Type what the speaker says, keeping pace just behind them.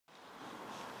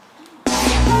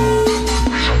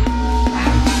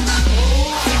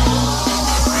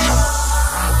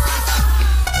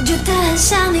很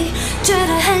想你，觉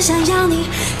得很想要你。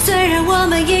虽然我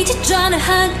们一起装得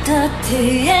很得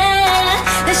体，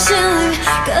但心里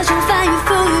各种翻云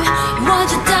覆雨。我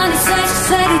知道你随时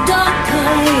随地都可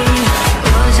以。我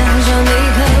享受你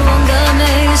渴望的每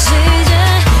个细节，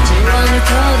希望你偷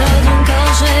偷吞口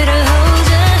水的后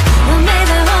劲。我没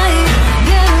在怀疑，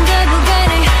别人给不给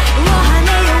你，我还没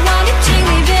有忘记，请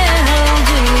你别后悔。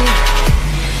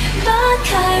打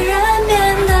开人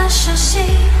面的手心，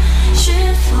是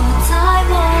否在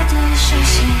我的手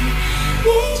心？你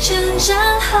正站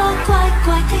好乖乖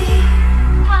地，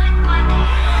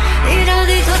你到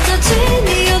底多淘气？你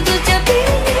有多调皮？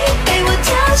你被我调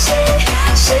戏，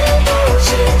是不是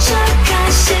这开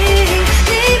心？你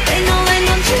被弄来弄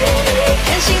去，你甘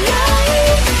心乐意，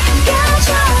搞错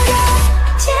的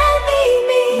甜蜜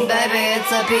蜜。Baby,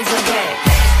 it's a piece of cake.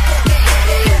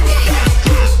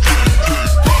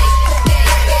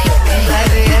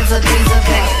 Baby, it's a piece of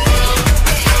cake.